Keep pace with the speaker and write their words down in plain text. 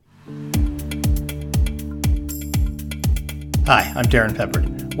Hi, I'm Darren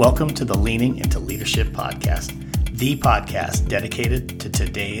Peppard. Welcome to the Leaning into Leadership podcast, the podcast dedicated to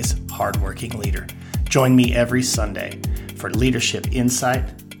today's hardworking leader. Join me every Sunday for leadership insight,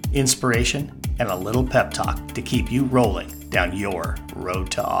 inspiration, and a little pep talk to keep you rolling down your road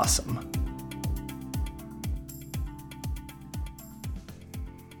to awesome.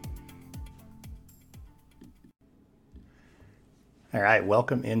 All right,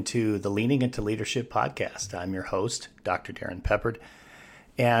 welcome into the Leaning into Leadership podcast. I'm your host, Dr. Darren Peppard,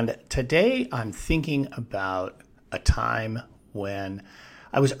 and today I'm thinking about a time when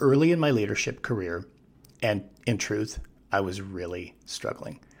I was early in my leadership career, and in truth, I was really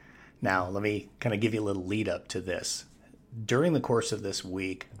struggling. Now, let me kind of give you a little lead up to this. During the course of this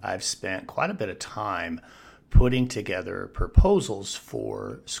week, I've spent quite a bit of time putting together proposals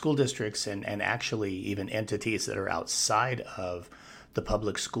for school districts and actually even entities that are outside of the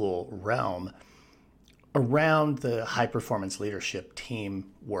public school realm around the high performance leadership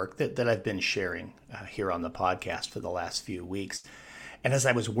team work that I've been sharing here on the podcast for the last few weeks. And as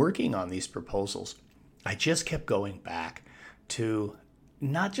I was working on these proposals, I just kept going back to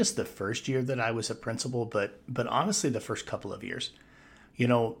not just the first year that I was a principal, but honestly, the first couple of years. You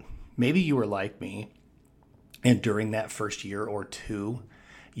know, maybe you were like me, and during that first year or two,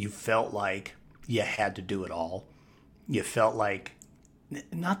 you felt like you had to do it all. You felt like,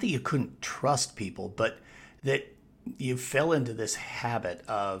 not that you couldn't trust people, but that you fell into this habit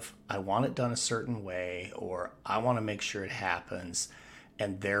of, I want it done a certain way, or I want to make sure it happens,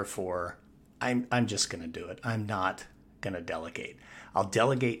 and therefore, I'm just going to do it. I'm not going to delegate. I'll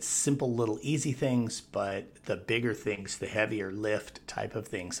delegate simple little easy things, but the bigger things, the heavier lift type of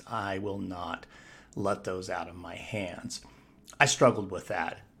things, I will not let those out of my hands. I struggled with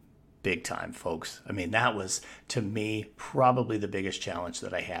that big time, folks. I mean, that was, to me, probably the biggest challenge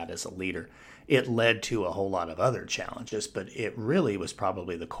that I had as a leader. It led to a whole lot of other challenges, but it really was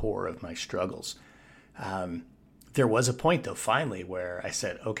probably the core of my struggles. There was a point, though, finally, where I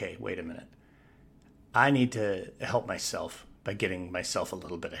said, okay, wait a minute. I need to help myself by getting myself a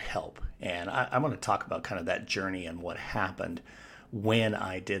little bit of help. And I want to talk about kind of that journey and what happened when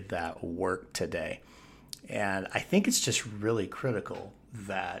I did that work today. And I think it's just really critical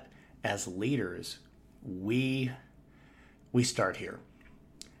that as leaders, we start here.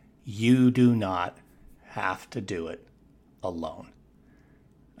 You do not have to do it alone.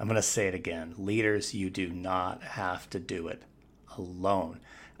 I'm going to say it again. Leaders, you do not have to do it alone.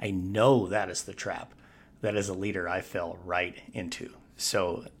 I know that is the trap that as a leader I fell right into.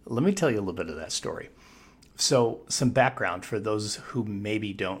 So let me tell you a little bit of that story. So some background for those who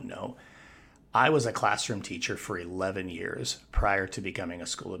maybe don't know. I was a classroom teacher for 11 years prior to becoming a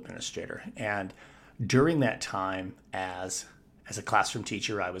school administrator. And during that time as a classroom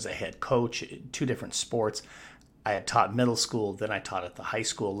teacher, I was a head coach in 2 different sports. I had taught middle school, then I taught at the high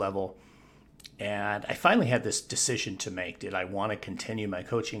school level. And I finally had this decision to make. Did I want to continue my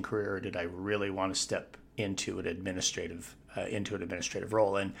coaching career, or did I really want to step into an administrative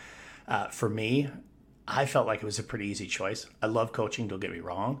role? And for me, I felt like it was a pretty easy choice. I love coaching, don't get me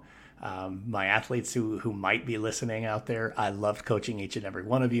wrong. My athletes who might be listening out there, I loved coaching each and every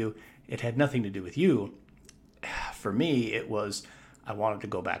one of you. It had nothing to do with you. For me, it was, I wanted to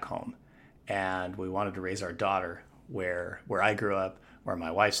go back home. And we wanted to raise our daughter where I grew up, where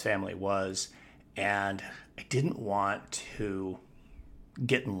my wife's family was. And I didn't want to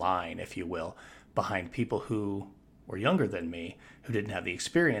get in line, if you will, behind people who were younger than me, who didn't have the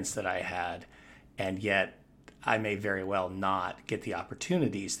experience that I had, and yet I may very well not get the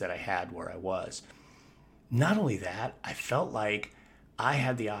opportunities that I had where I was. Not only that, I felt like I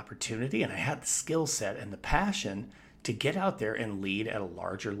had the opportunity and I had the skill set and the passion to get out there and lead at a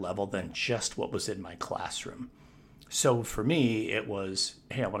larger level than just what was in my classroom. So for me, it was,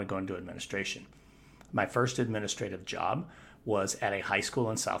 hey, I want to go into administration. My first administrative job was at a high school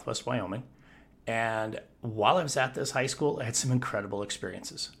in Southwest Wyoming. And while I was at this high school, I had some incredible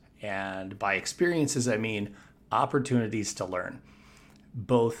experiences. And by experiences, I mean opportunities to learn,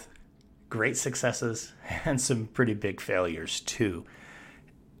 both great successes and some pretty big failures too.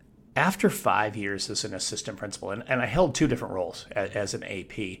 After 5 years as an assistant principal, and I held 2 different roles as an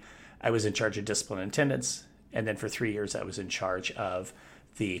AP. I was in charge of discipline and attendance, and then for 3 years I was in charge of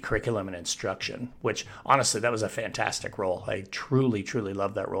the curriculum and instruction, which honestly, that was a fantastic role. I truly, truly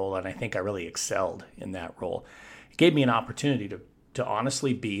loved that role, and I think I really excelled in that role. It gave me an opportunity to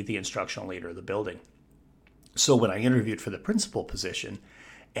honestly be the instructional leader of the building. So when I interviewed for the principal position,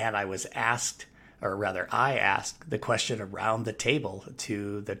 and I was asked, or rather I asked the question around the table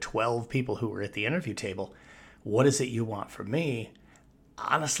to the 12 people who were at the interview table, what is it you want from me?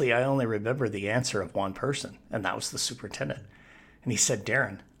 honestly, I only remember the answer of one person, and that was the superintendent. And he said,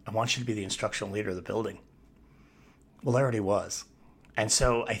 Darren, I want you to be the instructional leader of the building. Well, I already was. And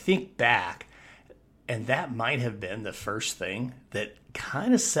so I think back, and that might have been the first thing that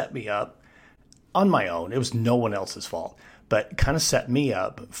kind of set me up on my own. It was no one else's fault, but kind of set me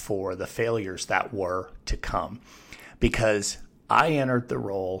up for the failures that were to come, because I entered the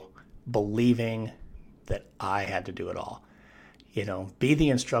role believing that I had to do it all. Be the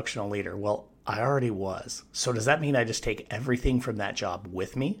instructional leader. Well, I already was. So does that mean I just take everything from that job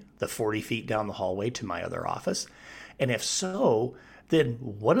with me, the 40 feet down the hallway to my other office? And if so, then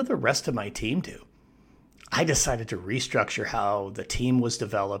what do the rest of my team do? I decided to restructure how the team was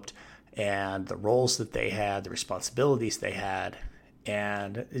developed and the roles that they had, the responsibilities they had,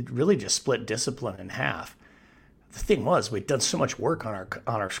 and it really just split discipline in half. The thing was, we'd done so much work on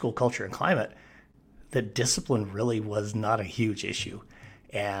our school culture and climate that discipline really was not a huge issue.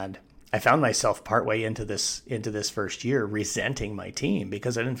 And I found myself partway into this first year resenting my team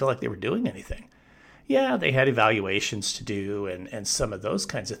because I didn't feel like they were doing anything. Yeah, they had evaluations to do and some of those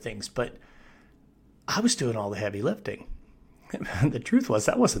kinds of things, but I was doing all the heavy lifting. The truth was,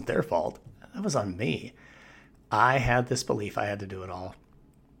 that wasn't their fault. That was on me. I had this belief I had to do it all,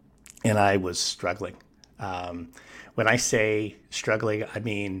 and I was struggling. When I say struggling, I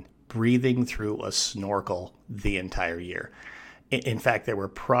mean breathing through a snorkel the entire year. In fact, there were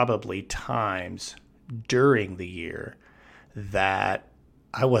probably times during the year that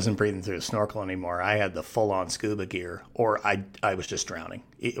I wasn't breathing through the snorkel anymore. I had the full-on scuba gear, or I was just drowning,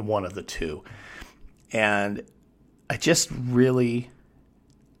 one of the two. And I just really,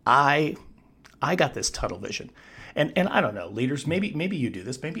 I got this tunnel vision. And I don't know, leaders, maybe you do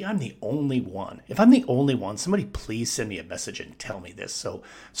this. Maybe I'm the only one. If I'm the only one, somebody please send me a message and tell me this so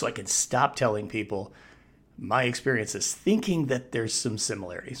I can stop telling people my experiences thinking that there's some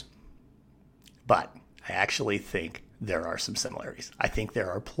similarities. But I actually think there are some similarities. I think there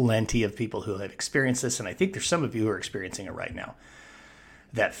are plenty of people who have experienced this, and I think there's some of you who are experiencing it right now.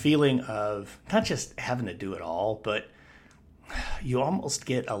 That feeling of not just having to do it all, but you almost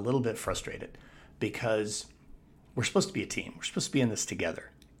get a little bit frustrated because we're supposed to be a team. We're supposed to be in this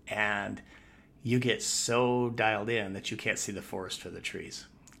together. And you get so dialed in that you can't see the forest for the trees.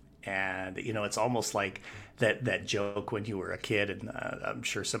 And, it's almost like that joke when you were a kid, and I'm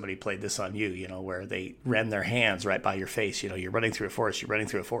sure somebody played this on you, where they ran their hands right by your face. You're running through a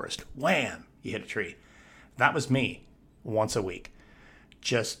forest, wham, you hit a tree. That was me once a week,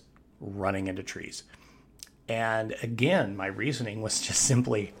 just running into trees. And again, my reasoning was just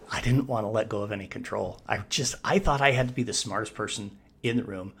simply, I didn't want to let go of any control. I thought I had to be the smartest person in the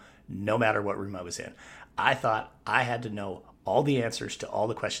room, no matter what room I was in. I thought I had to know all the answers to all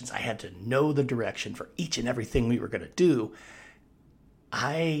the questions. I had to know the direction for each and everything we were going to do.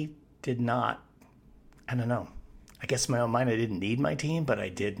 I did not, I don't know. I guess in my own mind, I didn't need my team, but I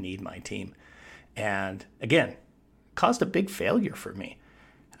did need my team. And again, caused a big failure for me.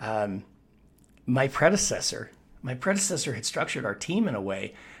 My predecessor had structured our team in a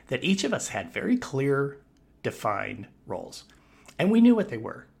way that each of us had very clear, defined roles. And we knew what they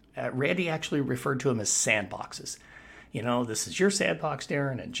were. Randy actually referred to them as sandboxes. This is your sandbox,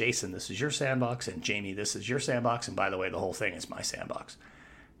 Darren, and Jason, this is your sandbox, and Jamie, this is your sandbox, and by the way, the whole thing is my sandbox.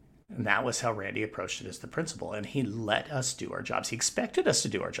 And that was how Randy approached it as the principal, and he let us do our jobs. He expected us to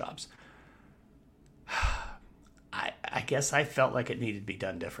do our jobs. I guess I felt like it needed to be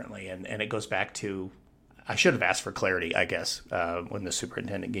done differently, and it goes back to, I should have asked for clarity, I guess, when the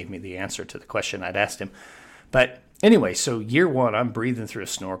superintendent gave me the answer to the question I'd asked him. But anyway, so year one, I'm breathing through a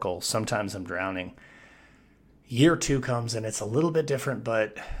snorkel. Sometimes I'm drowning. Year two comes, and it's a little bit different,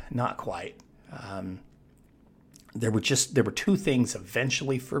 but not quite. There were two things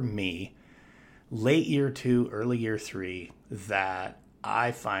eventually for me, late year two, early year three, that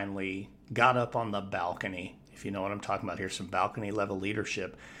I finally got up on the balcony. If you know what I'm talking about here, some balcony level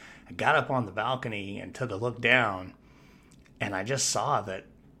leadership. I got up on the balcony and took a look down, and I just saw that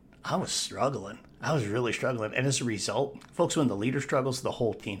I was struggling. I was really struggling. And as a result, folks, when the leader struggles, the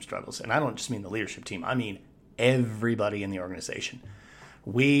whole team struggles. And I don't just mean the leadership team. I mean everybody in the organization.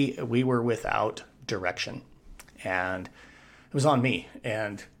 We were without direction, and it was on me.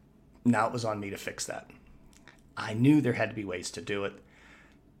 And now it was on me to fix that. I knew there had to be ways to do it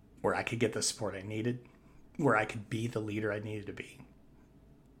where I could get the support I needed, where I could be the leader I needed to be.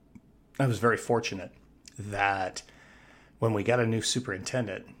 I was very fortunate that when we got a new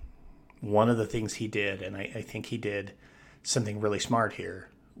superintendent, one of the things he did, and I think he did something really smart here,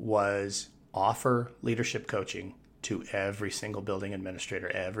 was offer leadership coaching to every single building administrator,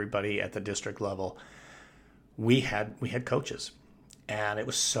 everybody at the district level. We had coaches, And it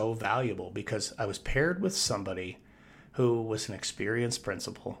was so valuable because I was paired with somebody who was an experienced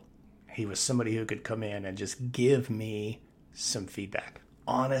principal. He was somebody who could come in and just give me some feedback,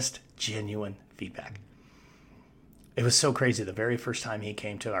 honest, genuine feedback. It was so crazy. The very first time he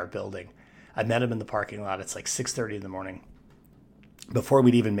came to our building, I met him in the parking lot. It's like 6:30 in the morning. Before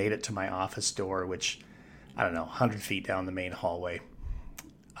we'd even made it to my office door, which, I don't know, 100 feet down the main hallway,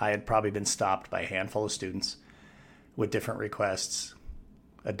 I had probably been stopped by a handful of students with different requests,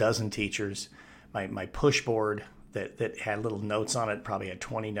 a dozen teachers, my push board that had little notes on it, probably had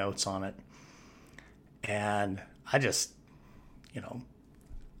 20 notes on it. And I just,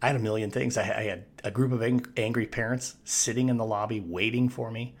 I had a million things. I had a group of angry parents sitting in the lobby waiting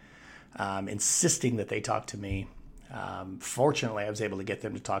for me, insisting that they talk to me. Fortunately, I was able to get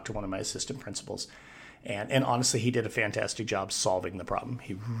them to talk to one of my assistant principals. And honestly, he did a fantastic job solving the problem.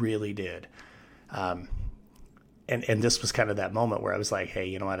 He really did. And this was kind of that moment where I was like, hey,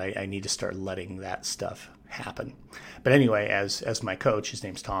 you know what? I need to start letting that stuff happen. But anyway, as my coach, his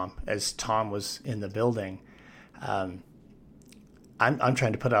name's Tom, as Tom was in the building, I'm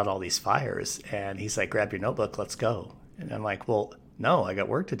trying to put out all these fires. And he's like, grab your notebook, let's go. And I'm like, well, no, I got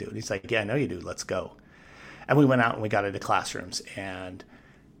work to do. And he's like, yeah, I know you do. Let's go. And we went out and we got into classrooms and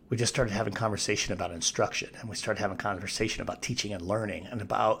we just started having conversation about instruction. And we started having conversation about teaching and learning and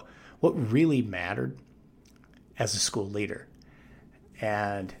about what really mattered as a school leader.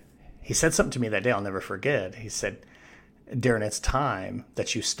 And he said something to me that day I'll never forget. He said, Darren, it's time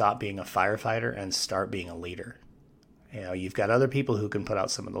that you stop being a firefighter and start being a leader. You've got other people who can put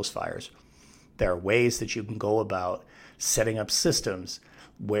out some of those fires. There are ways that you can go about setting up systems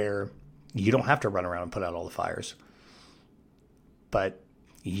where you don't have to run around and put out all the fires. But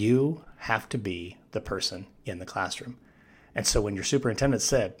you have to be the person in the classroom. And so when your superintendent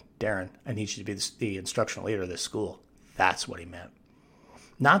said, Darren, I need you to be the instructional leader of this school, that's what he meant.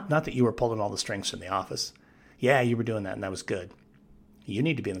 Not that you were pulling all the strings from the office. Yeah, you were doing that, and that was good. You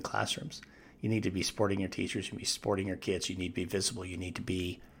need to be in the classrooms. You need to be supporting your teachers. You need to be supporting your kids. You need to be visible. You need to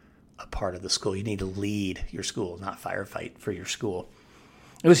be a part of the school. You need to lead your school, not firefight for your school.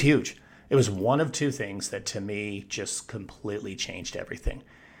 It was huge. It was one of two things that to me just completely changed everything.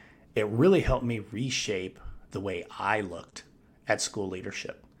 It really helped me reshape the way I looked at school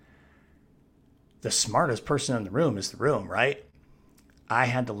leadership. The smartest person in the room is the room, right? I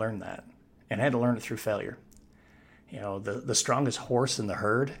had to learn that, and I had to learn it through failure. The strongest horse in the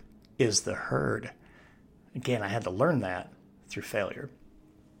herd is the herd. Again, I had to learn that through failure.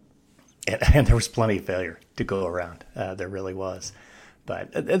 And there was plenty of failure to go around. There really was.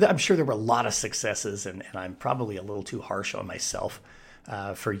 But I'm sure there were a lot of successes, and I'm probably a little too harsh on myself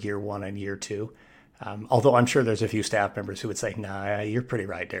for year one and year two. Although I'm sure there's a few staff members who would say, nah, you're pretty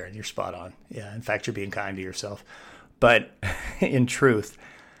right, Darren. You're spot on. Yeah, in fact, you're being kind to yourself. But in truth,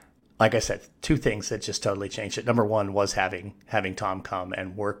 like I said, two things that just totally changed it. Number one was having Tom come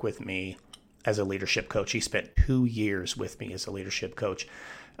and work with me as a leadership coach. He spent 2 years with me as a leadership coach.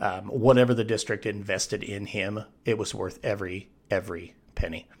 Whatever the district invested in him, it was worth every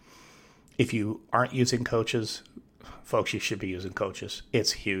penny. If you aren't using coaches, folks, you should be using coaches.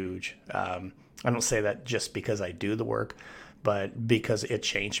 It's huge. I don't say that just because I do the work, but because it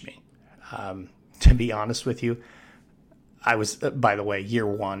changed me. To be honest with you, I was, by the way, year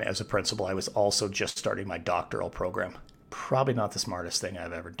one as a principal, I was also just starting my doctoral program. Probably not the smartest thing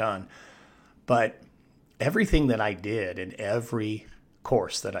I've ever done, but everything that I did in every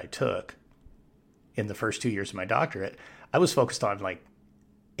course that I took in the first 2 years of my doctorate, I was focused on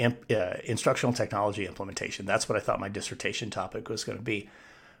instructional technology implementation. That's what I thought my dissertation topic was going to be.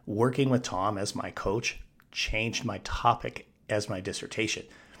 Working with Tom as my coach changed my topic as my dissertation.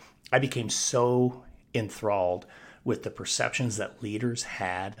 I became so enthralled with the perceptions that leaders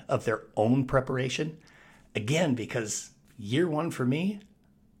had of their own preparation. Again, because year one for me,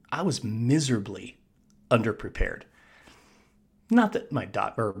 I was miserably underprepared. Not that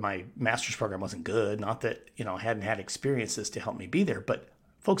my master's program wasn't good, not that, I hadn't had experiences to help me be there, but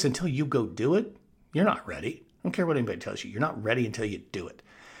folks, until you go do it, you're not ready. I don't care what anybody tells you. You're not ready until you do it.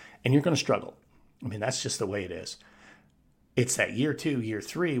 And you're going to struggle. I mean, that's just the way it is. It's that year 2, year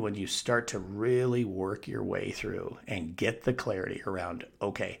 3, when you start to really work your way through and get the clarity around,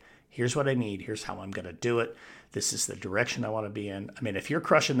 okay, here's what I need. Here's how I'm going to do it. This is the direction I want to be in. I mean, if you're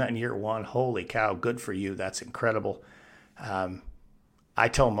crushing that in year 1, holy cow, good for you. That's incredible. I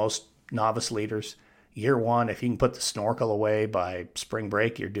tell most novice leaders, year 1, if you can put the snorkel away by spring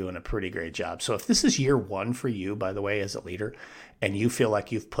break, you're doing a pretty great job. So if this is year 1 for you, by the way, as a leader, and you feel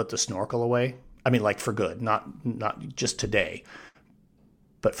like you've put the snorkel away, I mean, like for good, not just today,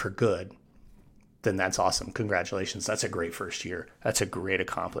 but for good, then that's awesome. Congratulations. That's a great first year. That's a great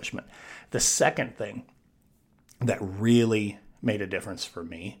accomplishment. The second thing that really made a difference for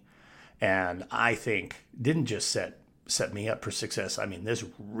me, and I think didn't just set me up for success, I mean, this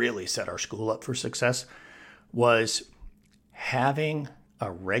really set our school up for success, was having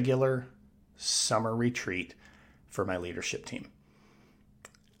a regular summer retreat for my leadership team.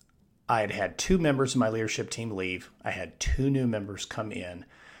 I had had 2 members of my leadership team leave. I had 2 new members come in.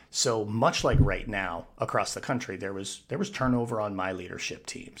 So much like right now across the country, there was turnover on my leadership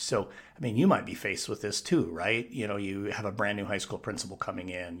team. So, I mean, you might be faced with this too, right? You know, you have a brand new high school principal coming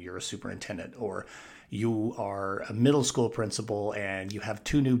in, you're a superintendent, or you are a middle school principal and you have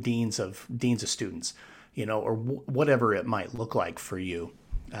 2 new deans of students, you know, or whatever it might look like for you.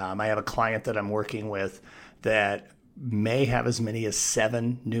 I have a client that I'm working with that may have as many as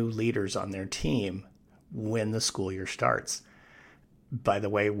 7 new leaders on their team when the school year starts. By the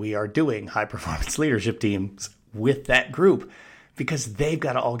way, we are doing high performance leadership teams with that group because they've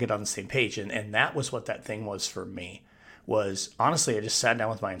got to all get on the same page. And that was what that thing was for me, was honestly, I just sat down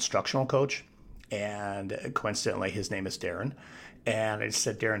with my instructional coach, and coincidentally, his name is Darren. And I just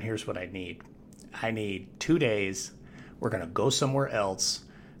said, Darren, here's what I need. I need 2 days. We're going to go somewhere else.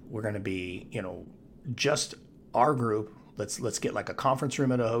 We're going to be, you know, just our group. Let's get like a conference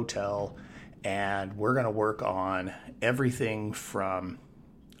room at a hotel. And we're going to work on everything from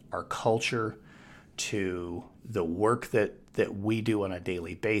our culture to the work that we do on a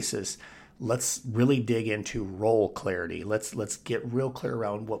daily basis. Let's really dig into role clarity. Let's get real clear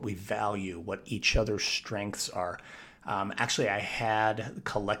around what we value, what each other's strengths are. Actually, I had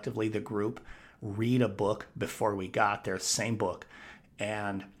collectively the group read a book before we got there, same book,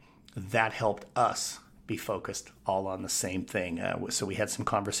 and that helped us be focused all on the same thing. So we had some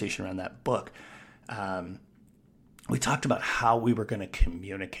conversation around that book. We talked about how we were going to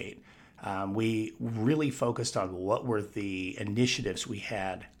communicate. We really focused on what were the initiatives we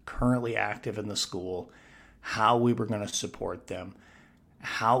had currently active in the school, how we were going to support them,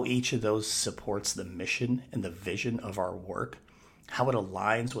 how each of those supports the mission and the vision of our work, how it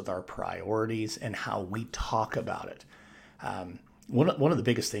aligns with our priorities, and how we talk about it. One of the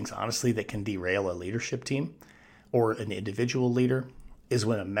biggest things, honestly, that can derail a leadership team or an individual leader is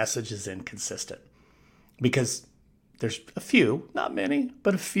when a message is inconsistent. Because there's a few, not many,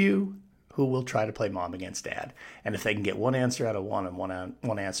 but a few who will try to play mom against dad. And if they can get one answer out of one and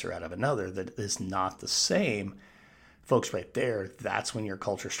one answer out of another that is not the same, folks, right there, that's when your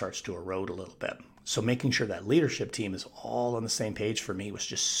culture starts to erode a little bit. So making sure that leadership team is all on the same page for me was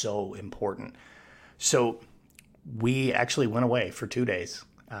just so important. So we actually went away for 2 days,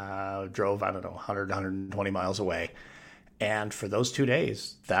 drove, 100, 120 miles away. And for those 2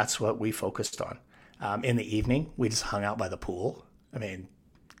 days, that's what we focused on. In the evening, we just hung out by the pool. I mean,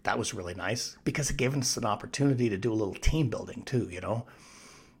 that was really nice because it gave us an opportunity to do a little team building too, you know.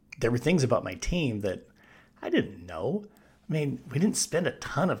 There were things about my team that I didn't know. I mean, we didn't spend a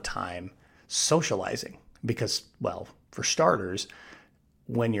ton of time socializing because, well, for starters,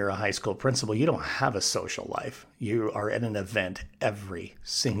 when you're a high school principal, you don't have a social life. You are at an event every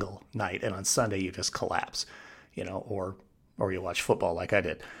single night, and on Sunday you just collapse, you know, or you watch football like I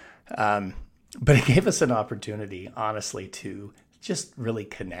did. But it gave us an opportunity, honestly, to just really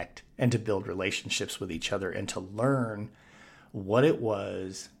connect and to build relationships with each other and to learn what it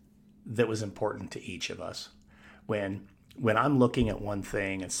was that was important to each of us. When I'm looking at one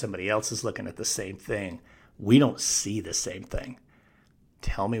thing and somebody else is looking at the same thing, we don't see the same thing.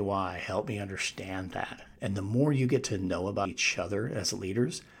 Tell me why. Help me understand that. And the more you get to know about each other as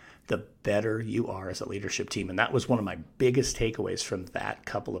leaders, the better you are as a leadership team. And that was one of my biggest takeaways from that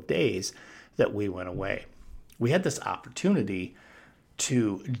couple of days that we went away. We had this opportunity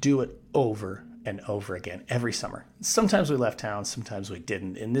to do it over and over again every summer. Sometimes we left town, sometimes we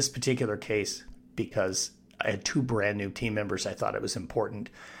didn't. In this particular case, because I had 2 brand new team members, I thought it was important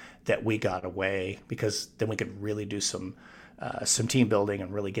that we got away because then we could really do some team building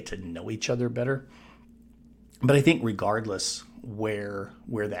and really get to know each other better. But I think regardless where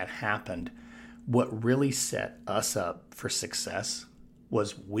that happened, what really set us up for success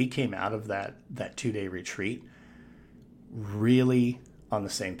was we came out of that 2-day retreat really on the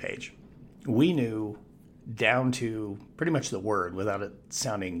same page. We knew down to pretty much the word, without it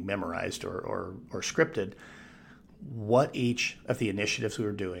sounding memorized or scripted, what each of the initiatives we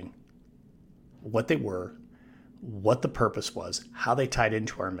were doing, what they were, what the purpose was, how they tied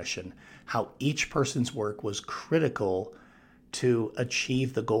into our mission, how each person's work was critical to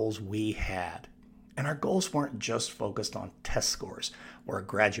achieve the goals we had. And our goals weren't just focused on test scores or a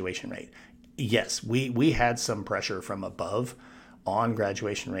graduation rate. Yes, we had some pressure from above on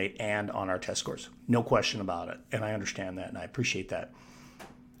graduation rate and on our test scores. No question about it. And I understand that and I appreciate that.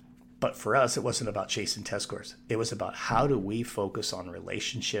 But for us, it wasn't about chasing test scores. It was about how do we focus on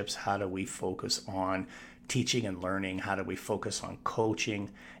relationships? How do we focus on teaching and learning? How do we focus on coaching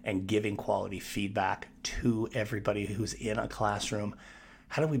and giving quality feedback to everybody who's in a classroom?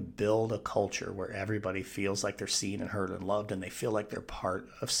 How do we build a culture where everybody feels like they're seen and heard and loved and they feel like they're part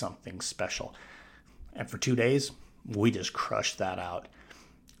of something special? And for 2 days, we just crushed that out.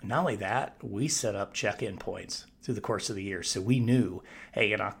 Not only that, we set up check-in points through the course of the year. So we knew,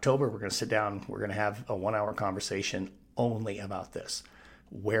 hey, in October, we're going to sit down, we're going to have a 1-hour conversation only about this.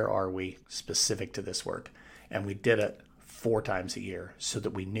 Where are we specific to this work? And we did it 4 times a year so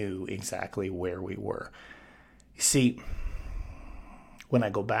that we knew exactly where we were. You see, when I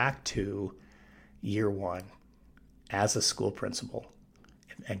go back to year 1 as a school principal,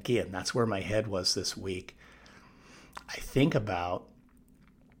 again, that's where my head was this week. I think about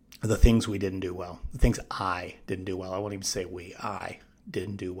the things we didn't do well, the things I didn't do well. I won't even say we, I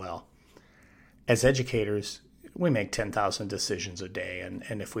didn't do well. As educators, we make 10,000 decisions a day.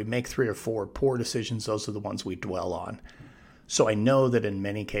 And if we make 3 or 4 poor decisions, those are the ones we dwell on. So I know that in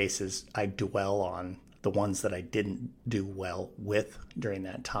many cases, I dwell on the ones that I didn't do well with during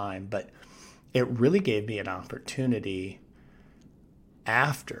that time. But it really gave me an opportunity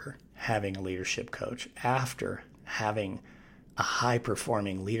after having a leadership coach, after having a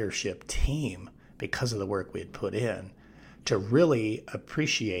high-performing leadership team because of the work we had put in, to really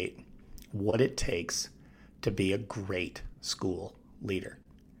appreciate what it takes to be a great school leader.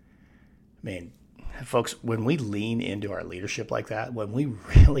 I mean, folks, when we lean into our leadership like that, when we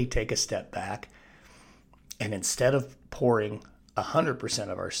really take a step back, and instead of pouring 100%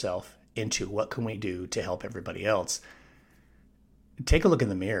 of ourselves into what can we do to help everybody else, take a look in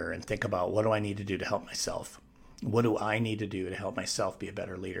the mirror and think about, what do I need to do to help myself? What do I need to do to help myself be a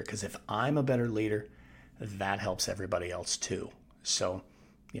better leader? Because if I'm a better leader, that helps everybody else too. So,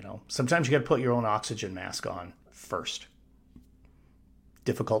 sometimes you got to put your own oxygen mask on first.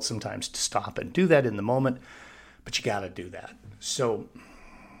 Difficult sometimes to stop and do that in the moment, but you got to do that. So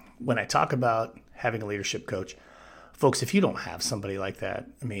when I talk about having a leadership coach, folks, if you don't have somebody like that,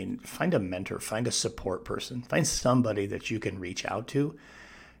 find a mentor, find a support person, find somebody that you can reach out to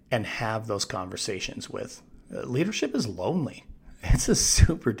and have those conversations with. Leadership is lonely. It's a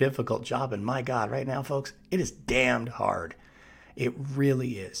super difficult job. And my God, right now, folks, it is damned hard. It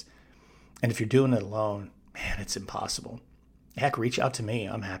really is. And if you're doing it alone, man, it's impossible. Heck, reach out to me.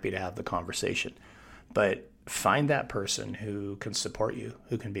 I'm happy to have the conversation. But find that person who can support you,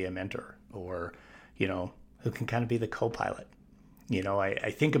 who can be a mentor, or, who can kind of be the co-pilot.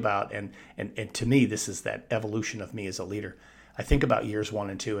 I think about, and to me, this is that evolution of me as a leader. I think about years 1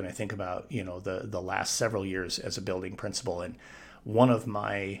 and 2, and I think about, the last several years as a building principal. And one of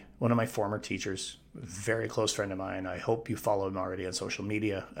my former teachers, very close friend of mine, I hope you follow him already on social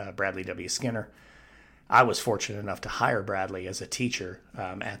media, Bradley W. Skinner. I was fortunate enough to hire Bradley as a teacher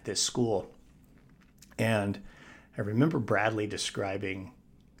at this school. And I remember Bradley describing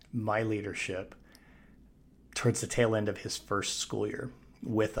my leadership towards the tail end of his first school year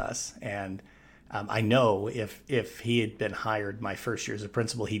with us. And I know if he had been hired my first year as a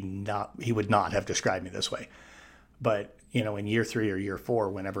principal, he would not have described me this way. But, in year 3 or year 4,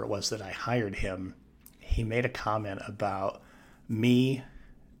 whenever it was that I hired him, he made a comment about me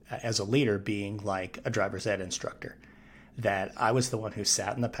as a leader being like a driver's ed instructor, that I was the one who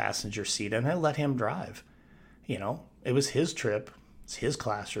sat in the passenger seat and I let him drive. It was his trip. It's his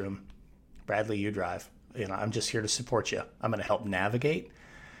classroom. Bradley, you drive. I'm just here to support you. I'm going to help navigate.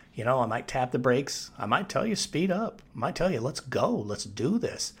 I might tap the brakes. I might tell you speed up. I might tell you, let's go. Let's do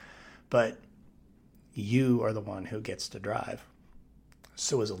this. But you are the one who gets to drive.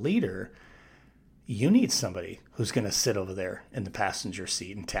 So as a leader, you need somebody who's going to sit over there in the passenger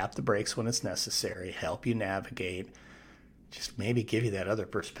seat and tap the brakes when it's necessary, help you navigate, just maybe give you that other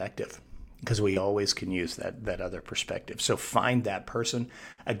perspective, because we always can use that other perspective. So find that person.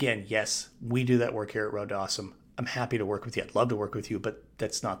 Again, yes, we do that work here at Road to Awesome. I'm happy to work with you. I'd love to work with you, but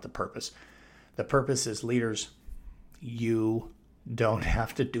that's not the purpose. The purpose is, leaders, you don't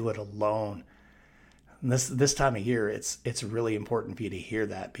have to do it alone. And this time of year, it's really important for you to hear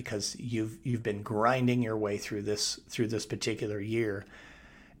that, because you've been grinding your way through this particular year,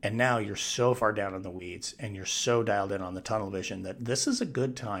 and now you're so far down in the weeds and you're so dialed in on the tunnel vision that this is a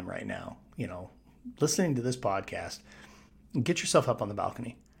good time right now. Listening to this podcast, get yourself up on the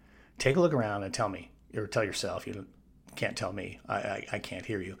balcony, take a look around and tell me, or tell yourself. You can't tell me. I can't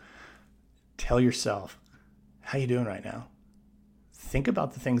hear you. Tell yourself, how you doing right now? Think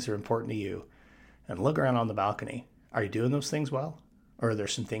about the things that are important to you. And look around on the balcony Are you doing those things well? Or are there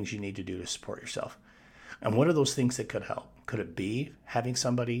some things you need to do to support yourself? And what are those things that could help? Could it be having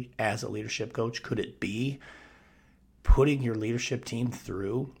somebody as a leadership coach? Could it be putting your leadership team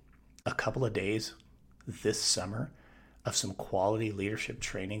through a couple of days this summer of some quality leadership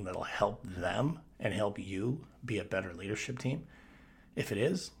training that'll help them and help you be a better leadership team? If it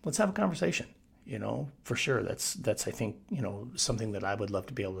is, let's have a conversation. For sure, that's I think, something that I would love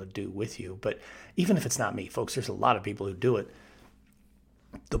to be able to do with you. But even if it's not me, folks, there's a lot of people who do it.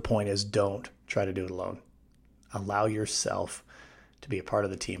 The point is, don't try to do it alone. Allow yourself to be a part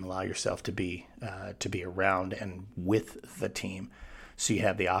of the team. Allow yourself to be around and with the team, so you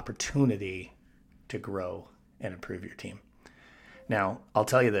have the opportunity to grow and improve your team. Now, I'll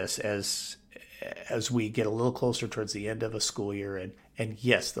tell you this, as we get a little closer towards the end of a school year, and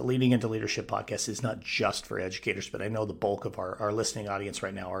yes, the Leading Into Leadership podcast is not just for educators, but I know the bulk of our listening audience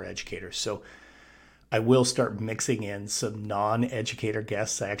right now are educators. So I will start mixing in some non-educator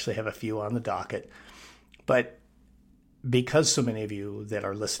guests. I actually have a few on the docket. But because so many of you that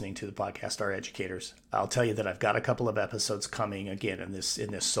are listening to the podcast are educators, I'll tell you that I've got a couple of episodes coming again in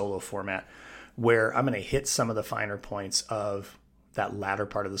this solo format where I'm going to hit some of the finer points of that latter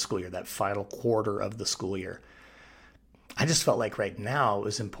part of the school year, that final quarter of the school year. I just felt like right now it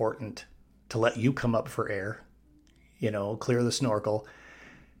was important to let you come up for air, clear the snorkel,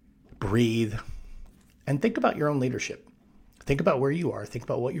 breathe, and think about your own leadership. Think about where you are. Think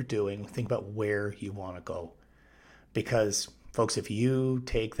about what you're doing. Think about where you want to go. Because, folks, if you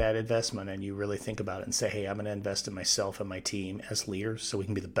take that investment and you really think about it and say, hey, I'm going to invest in myself and my team as leaders so we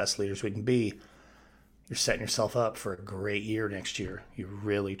can be the best leaders we can be, you're setting yourself up for a great year next year. You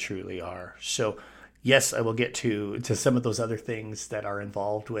really, truly are. So, yes, I will get to some of those other things that are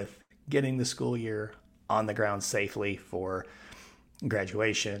involved with getting the school year on the ground safely for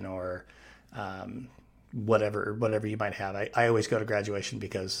graduation or whatever you might have. I always go to graduation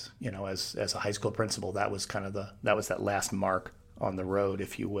because, as a high school principal, that was that last mark on the road,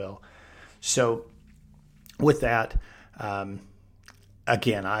 if you will. So with that,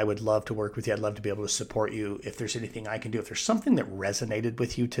 again, I would love to work with you. I'd love to be able to support you. If there's anything I can do, if there's something that resonated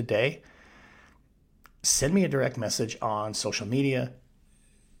with you today, send me a direct message on social media.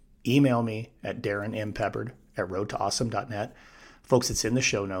 Email me at darrenmpeppered@roadtoawesome.net. Folks, it's in the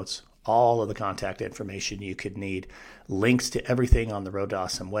show notes. All of the contact information you could need. Links to everything on the Road to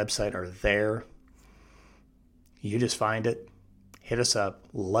Awesome website are there. You just find it. Hit us up.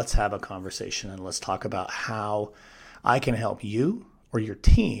 Let's have a conversation and let's talk about how I can help you or your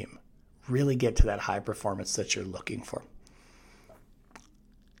team really get to that high performance that you're looking for.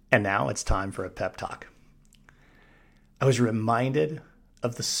 And now it's time for a pep talk. I was reminded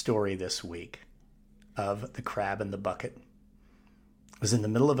of the story this week of the crab in the bucket. I was in the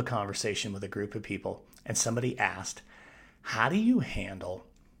middle of a conversation with a group of people, and somebody asked, how do you handle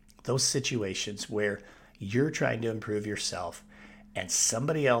those situations where you're trying to improve yourself and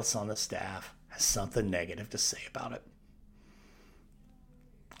somebody else on the staff has something negative to say about it?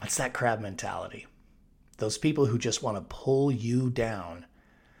 It's that crab mentality. Those people who just want to pull you down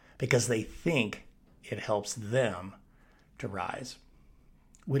because they think it helps them to rise.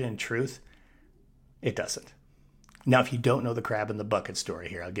 When in truth, it doesn't. Now, if you don't know the crab in the bucket story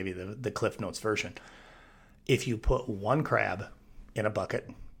here, I'll give you the Cliff Notes version. If you put one crab in a bucket,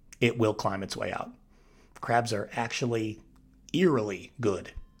 it will climb its way out. Crabs are actually eerily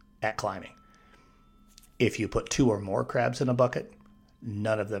good at climbing. If you put two or more crabs in a bucket,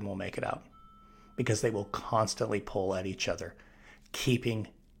 none of them will make it out because they will constantly pull at each other, keeping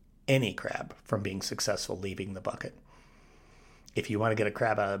any crab from being successful leaving the bucket. If you want to get a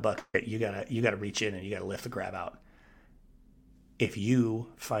crab out of the bucket, you gotta reach in and you gotta lift the crab out. If you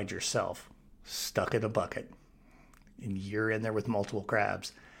find yourself stuck in a bucket and you're in there with multiple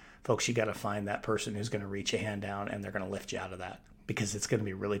crabs, folks, you got to find that person who's going to reach a hand down and they're going to lift you out of that because it's going to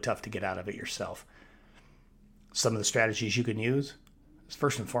be really tough to get out of it yourself. Some of the strategies you can use is,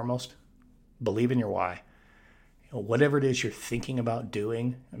 first and foremost, believe in your why. Whatever it is you're thinking about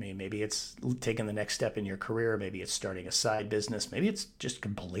doing, maybe it's taking the next step in your career, maybe it's starting a side business, maybe it's just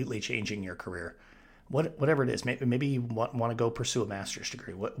completely changing your career. Whatever it is, maybe you want to go pursue a master's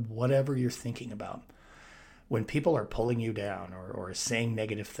degree, whatever you're thinking about. When people are pulling you down or saying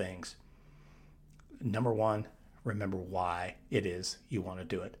negative things, number one, remember why it is you want to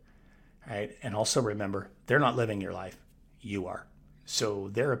do it, right? And also remember, they're not living your life, you are. So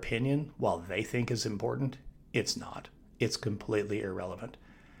their opinion, while they think is important, it's not. It's completely irrelevant.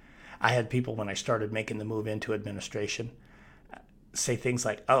 I had people, when I started making the move into administration, say things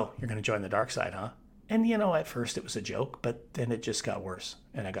like, oh, you're going to join the dark side, huh? And, at first it was a joke, but then it just got worse,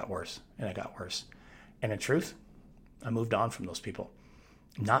 and it got worse, and it got worse. And in truth, I moved on from those people.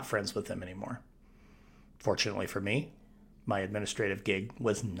 I'm not friends with them anymore. Fortunately for me, my administrative gig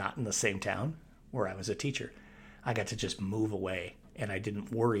was not in the same town where I was a teacher. I got to just move away, and I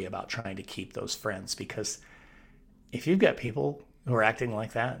didn't worry about trying to keep those friends, because if you've got people who are acting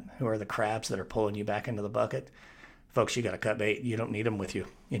like that, who are the crabs that are pulling you back into the bucket, folks, you got to cut bait. You don't need them with you.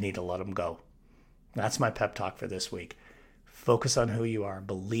 You need to let them go. That's my pep talk for this week. Focus on who you are.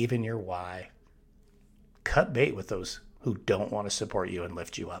 Believe in your why. Cut bait with those who don't want to support you and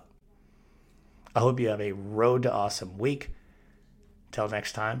lift you up. I hope you have a road to awesome week. Till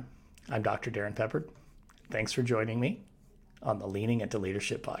next time, I'm Dr. Darren Peppard. Thanks for joining me on the Leaning into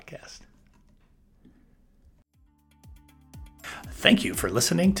Leadership podcast. Thank you for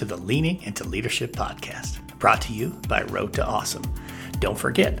listening to the Leaning into Leadership podcast, brought to you by Road to Awesome. Don't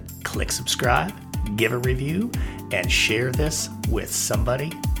forget, click subscribe, give a review, and share this with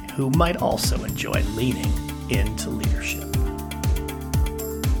somebody who might also enjoy leaning into leadership.